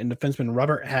 2023, and defenseman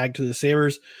Robert Hagg to the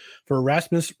Sabres for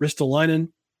Rasmus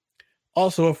Ristolainen,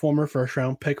 also a former first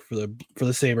round pick for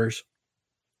the Sabres.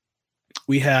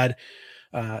 We had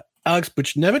Alex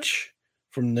Buchnevich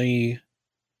from the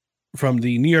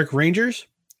New York Rangers.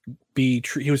 He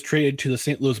was traded to the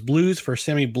St. Louis Blues for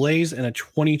Sammy Blais and a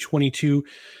 2022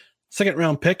 second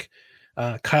round pick.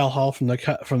 Kyle Hall from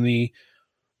the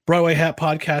Broadway Hat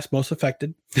podcast, Most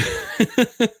Affected.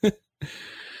 The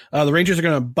Rangers are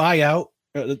going to buy out.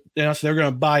 They're going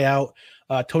to buy out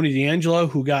Tony DeAngelo,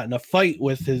 who got in a fight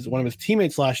with one of his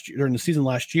teammates during the season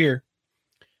last year,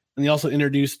 and they also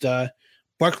introduced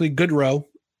Barclay Goodrow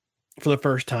for the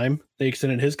first time. They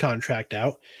extended his contract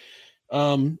out.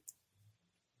 Oliver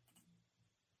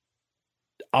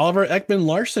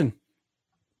Ekman-Larsson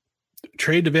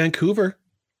trade to Vancouver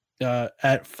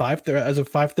at 5 as of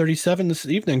 5:37 this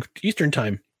evening Eastern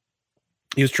time.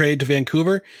 He was traded to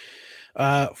Vancouver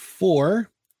for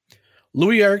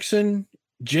Louis Eriksson,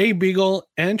 Jay Beagle,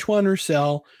 Antoine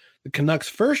Roussel, the Canucks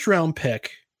first round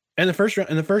pick, and the first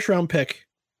round pick,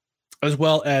 as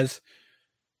well as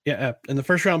and the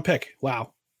first round pick.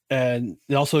 Wow. And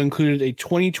it also included a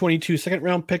 2022 second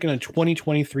round pick and a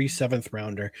 2023 seventh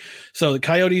rounder. So the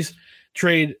Coyotes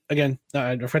trade again.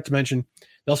 I forgot to mention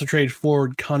they also traded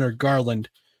forward Connor Garland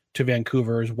to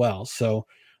Vancouver as well. So,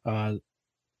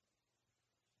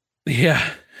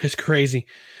 it's crazy.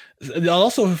 They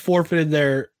also forfeited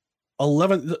their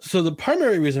 11th. So the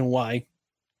primary reason why,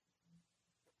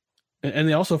 and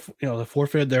they also they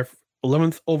forfeited their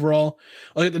 11th overall,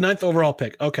 the 9th overall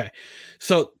pick. Okay,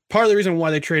 so part of the reason why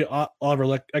they traded Oliver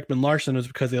Ekman-Larsson is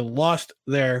because they lost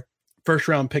their first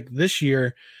round pick this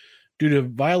year due to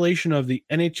violation of the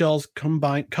NHL's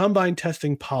combine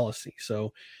testing policy.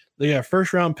 So they got a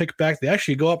first round pick back. They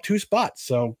actually go up 2 spots.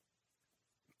 So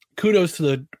kudos to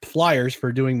the Flyers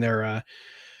for doing their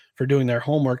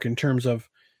homework in terms of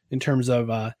trying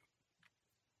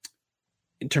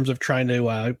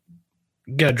to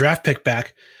get a draft pick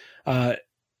back.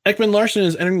 Ekman-Larsson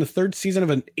is entering the 3rd season of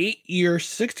an 8-year,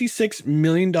 $66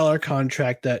 million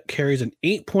contract that carries an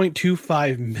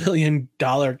 $8.25 million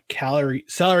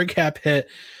salary cap hit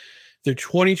through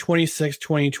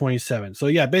 2026-2027. So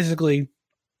yeah, basically,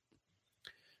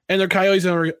 and their Coyotes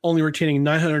are only retaining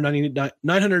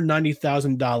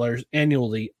 $990,000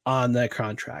 annually on that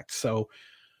contract. So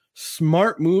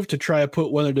smart move to try to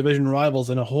put one of their division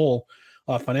rivals in a hole,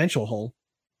 financial hole.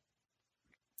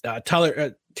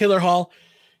 Taylor Hall,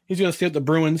 he's going to stay with the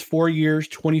Bruins 4 years,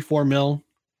 $24 million.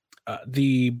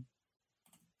 The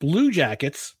Blue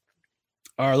Jackets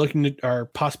have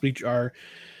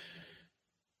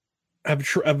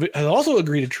also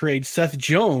agreed to trade Seth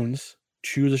Jones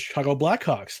to the Chicago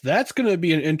Blackhawks. That's going to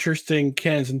be an interesting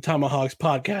Cans and Tomahawks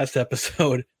podcast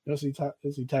episode. You'll see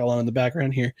title on in the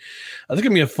background here. It's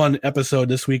going to be a fun episode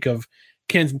this week of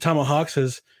Cans and Tomahawks,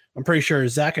 as I'm pretty sure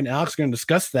Zach and Alex are going to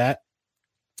discuss that.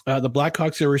 The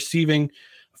Blackhawks are receiving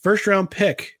a first-round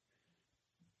pick,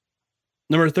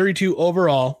 number 32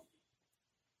 overall,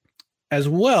 as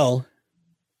well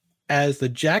as the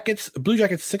Blue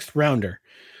Jackets 6th rounder.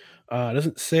 It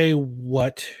doesn't say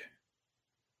what.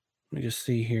 Let me just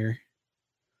see here.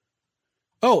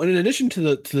 Oh, and in addition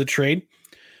to the trade,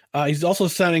 he's also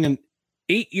signing an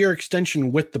 8-year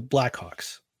extension with the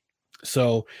Blackhawks.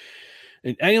 So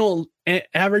an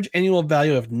average annual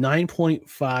value of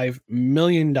 $9.5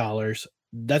 million.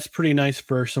 That's pretty nice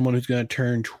for someone who's going to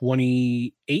turn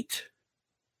 28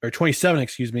 or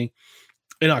 27,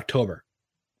 in October.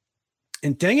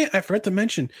 And dang it, I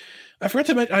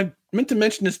meant to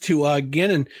mention this to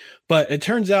Gannon, but it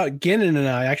turns out Gannon and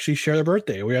I actually share their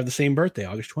birthday. We have the same birthday,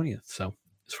 August 20th. So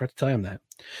just forgot to tell him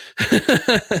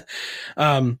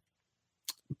that.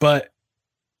 But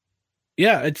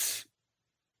yeah, it's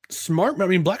smart. I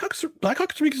mean, Blackhawks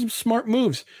are making some smart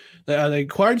moves. They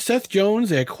acquired Seth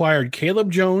Jones. They acquired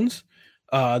Caleb Jones.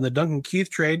 The Duncan Keith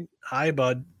trade. Hi,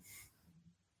 bud.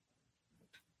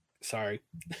 Sorry.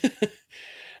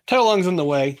 Title Long's in the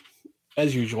way,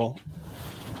 as usual.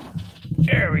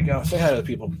 There we go. Say hi to the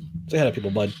people. Say hi to people,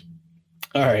 bud.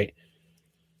 All right.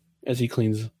 As he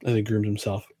grooms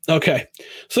himself. Okay.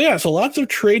 So lots of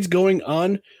trades going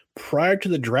on prior to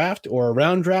the draft or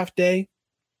around draft day.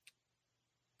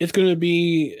 It's going to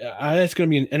be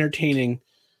an entertaining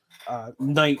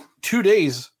night, 2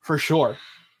 days for sure.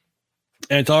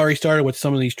 And it's already started with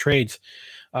some of these trades.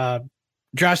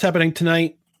 Draft's happening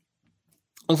tonight.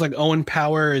 Looks like Owen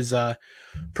Power is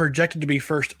projected to be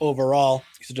first overall.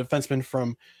 He's a defenseman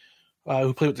from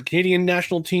who played with the Canadian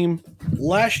national team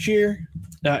last year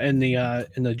in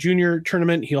the junior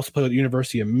tournament. He also played with the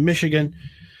University of Michigan.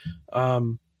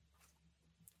 According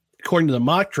to the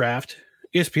mock draft,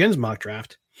 ESPN's mock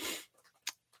draft,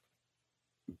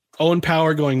 Owen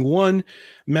Power going 1,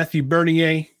 Matthew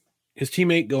Bernier, his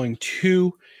teammate, going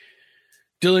 2,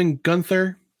 Dylan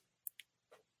Gunther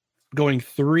going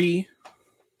 3,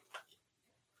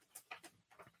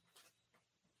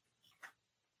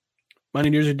 Mighty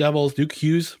New Jersey Devils, Duke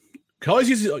Hughes. You can always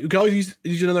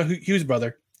use another Hughes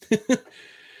brother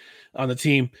on the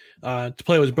team to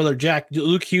play with his brother Jack.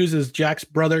 Luke Hughes is Jack's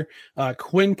brother.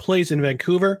 Quinn plays in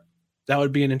Vancouver. That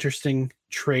would be an interesting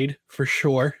trade for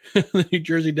sure. The New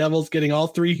Jersey Devils getting all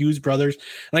 3 Hughes brothers,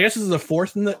 and I guess this is the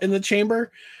 4th in the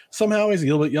chamber. Somehow he's a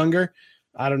little bit younger.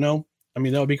 I don't know. I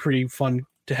mean, that would be pretty fun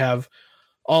to have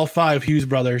all 5 Hughes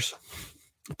brothers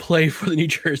play for the New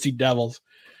Jersey Devils.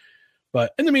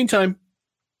 But in the meantime,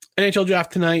 NHL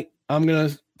draft tonight. I'm going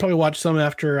to probably watch some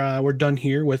after we're done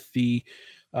here with the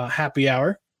happy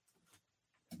hour.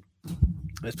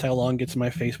 As Ty Long gets in my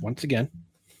face once again.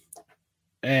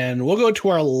 And we'll go to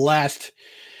our last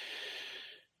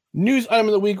news item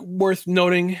of the week worth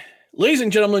noting. Ladies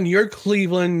and gentlemen, your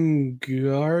Cleveland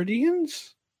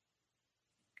Guardians.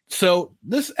 So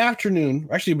this afternoon,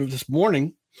 actually this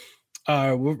morning,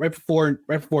 right before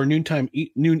noon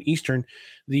Eastern,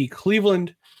 the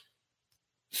Cleveland,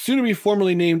 soon to be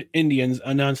formally named Indians,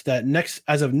 announced that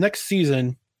as of next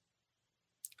season,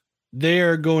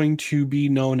 they're going to be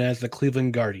known as the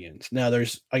Cleveland Guardians. Now,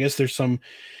 there's some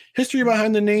history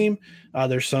behind the name.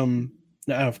 There's some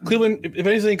Cleveland. If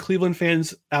anything, Cleveland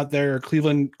fans out there, or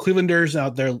Clevelanders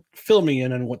out there, fill me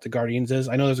in on what the Guardians is.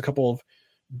 I know there's a couple of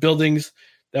buildings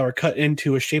that were cut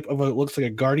into a shape of what looks like a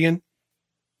guardian.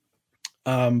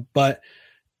 But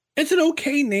it's an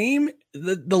okay name.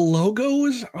 The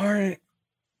logos are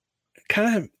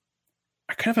kind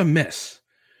of a miss.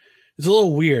 It's a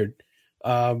little weird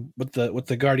with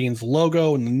the Guardians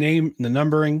logo and the name and the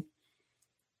numbering.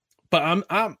 But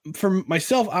I'm for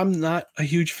myself, I'm not a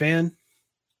huge fan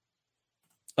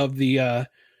of the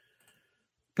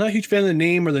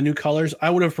name or the new colors. I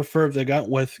would have preferred if they gone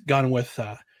with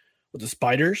the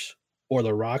Spiders or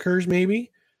the Rockers,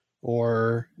 maybe,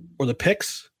 or the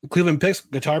Picks, the Cleveland Picks,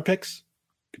 guitar picks,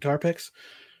 because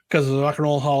of the Rock and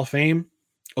Roll Hall of Fame,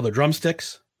 or the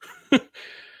Drumsticks.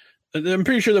 I'm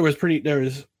pretty sure there was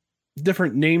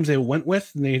different names they went with,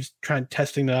 and they tried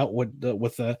testing it out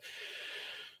with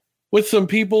some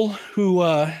people who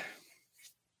are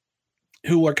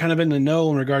kind of in the know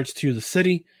in regards to the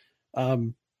city.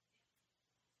 But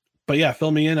yeah,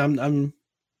 fill me in. I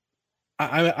made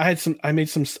a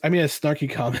snarky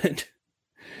comment.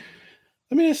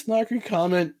 I made a snarky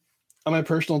comment on my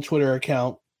personal Twitter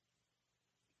account.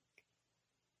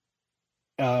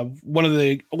 One of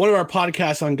our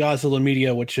podcasts on Godzilla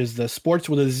Media, which is the Sports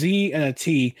with a Z and a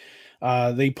T,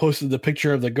 they posted the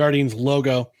picture of the Guardians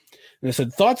logo, and it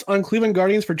said, "Thoughts on Cleveland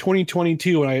Guardians for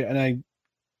 2022?" And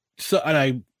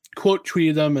I quote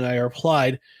tweeted them, and I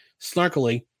replied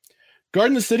snarkily,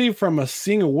 "Guarding the city from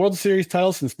seeing a World Series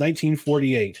title since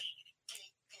 1948."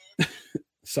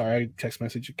 Sorry, text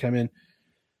message came in.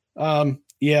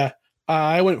 Yeah,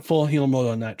 I went full heel mode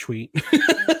on that tweet.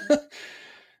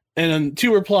 And then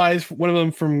 2 replies, one of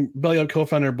them from Belly Up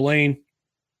co-founder Blaine,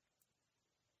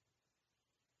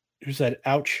 who said,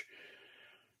 "Ouch."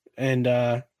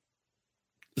 And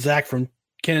Zach from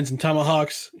Cannons and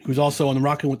Tomahawks, who's also on the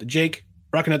Rockin' at the Jake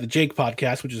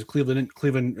podcast, which is Cleveland,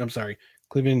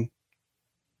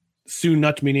 soon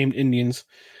not to be named Indians.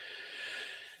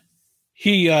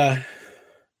 He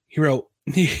wrote,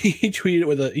 he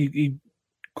tweeted he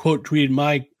quote tweeted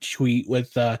my tweet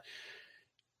with,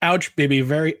 "Ouch, baby,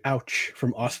 very ouch,"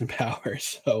 from Austin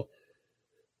Powers. So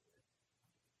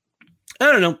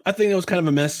I don't know. I think it was kind of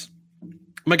a miss. I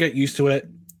might get used to it.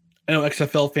 I know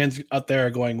XFL fans out there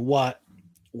are going, "What?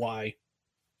 Why?"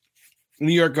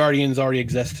 New York Guardians already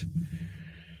exist.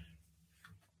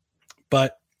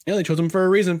 But they chose them for a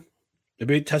reason.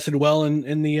 Maybe it tested well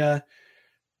maybe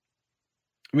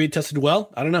it tested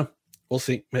well. I don't know. We'll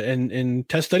see. In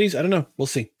test studies, I don't know. We'll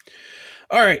see.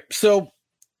 All right. So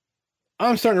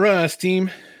I'm starting to run out of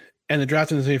steam, and the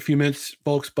draft is in a few minutes,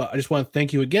 folks, but I just want to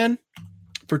thank you again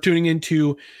for tuning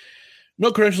into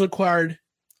No Credentials Required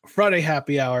Friday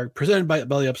Happy Hour, presented by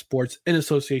Belly Up Sports in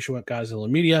association with Godzilla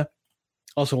Media.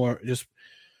 Also, want to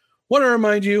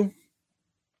remind you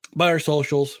about our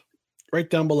socials right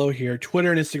down below here: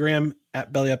 Twitter and Instagram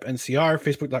at BellyUpNCR,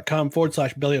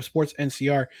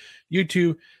 Facebook.com/BellyUpSportsNCR,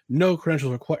 YouTube, No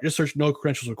Credentials Required. Just search No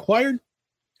Credentials Required.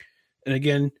 And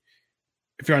again,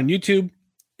 if you're on YouTube,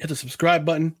 hit the subscribe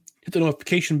button, hit the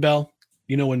notification bell.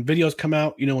 You know when videos come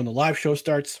out, you know when the live show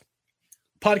starts.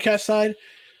 Podcast side,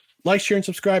 like, share, and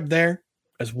subscribe there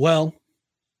as well.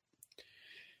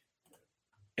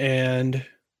 And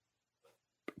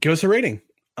give us a rating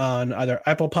on either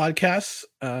Apple Podcasts,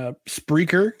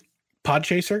 Spreaker,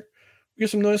 Podchaser. Get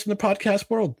some notice in the podcast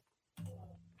world.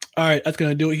 All right, that's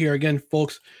going to do it here again,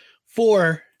 folks,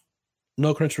 for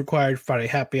No Credentials Required Friday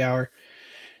Happy Hour.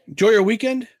 Enjoy your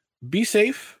weekend. Be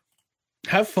safe.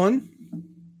 Have fun.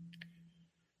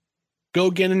 Go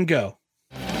again and go.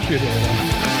 Cheers, everyone.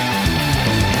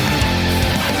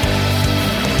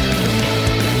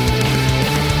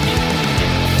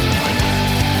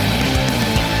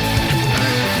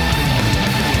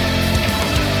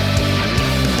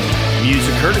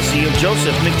 Music courtesy of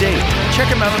Joseph McDade. Check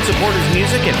him out and support his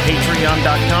music at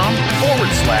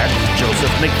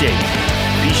patreon.com/Joseph McDade.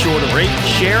 Be sure to rate,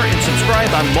 share, and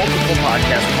subscribe on multiple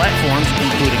podcast platforms,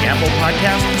 including Apple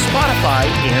Podcasts, Spotify,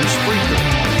 and Spreaker.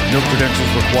 No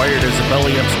Credentials Required is a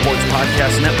Belly Up Sports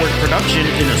Podcast Network production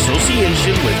in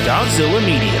association with Godzilla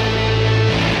Media.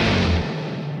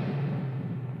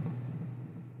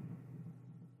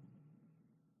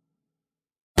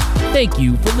 Thank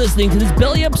you for listening to this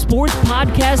Belly Up Sports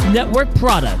Podcast Network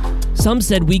product. Some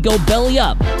said we go belly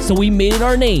up, so we made it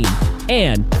our name,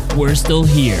 and we're still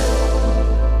here.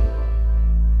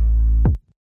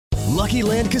 Lucky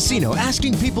Land Casino,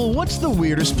 asking people, what's the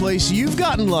weirdest place you've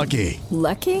gotten lucky?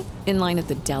 Lucky? In line at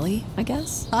the deli, I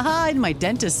guess? Aha, in my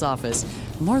dentist's office.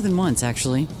 More than once,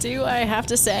 actually. Do I have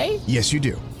to say? Yes, you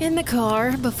do. In the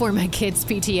car before my kids'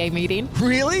 PTA meeting.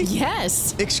 Really?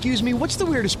 Yes. Excuse me, what's the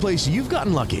weirdest place you've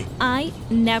gotten lucky? I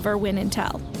never win and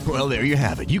tell. Well, there you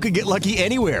have it. You can get lucky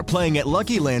anywhere, playing at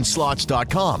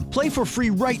LuckyLandSlots.com. Play for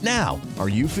free right now. Are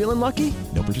you feeling lucky?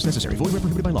 No purchase necessary. Void where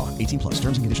prohibited by law. 18+.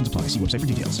 Terms and conditions apply. See website for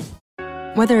details.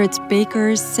 Whether it's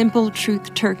Baker's Simple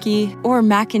Truth Turkey or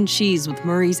mac and cheese with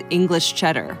Murray's English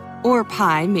Cheddar or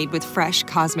pie made with fresh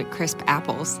Cosmic Crisp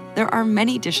apples, there are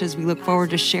many dishes we look forward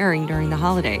to sharing during the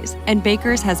holidays. And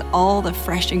Baker's has all the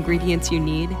fresh ingredients you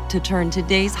need to turn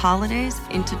today's holidays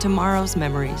into tomorrow's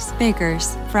memories.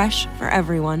 Baker's, fresh for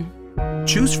everyone.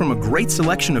 Choose from a great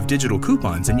selection of digital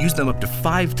coupons and use them up to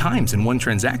 5 times in one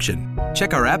transaction.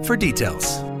 Check our app for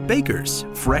details. Baker's,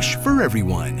 fresh for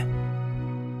everyone.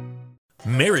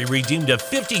 Mary redeemed a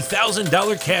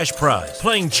 $50,000 cash prize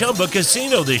playing Chumba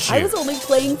Casino this year. I was only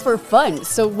playing for fun,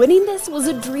 so winning this was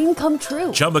a dream come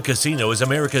true. Chumba Casino is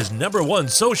America's #1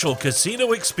 social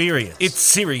casino experience. It's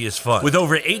serious fun. With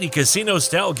over 80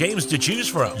 casino-style games to choose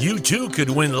from, you too could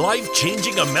win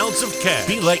life-changing amounts of cash.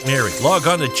 Be like Mary. Log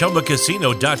on to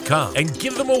ChumbaCasino.com and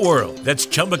give them a whirl. That's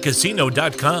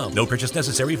ChumbaCasino.com. No purchase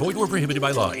necessary. Void where prohibited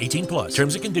by law. 18+.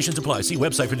 Terms and conditions apply. See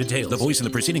website for details. The voice in the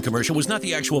preceding commercial was not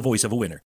the actual voice of a winner.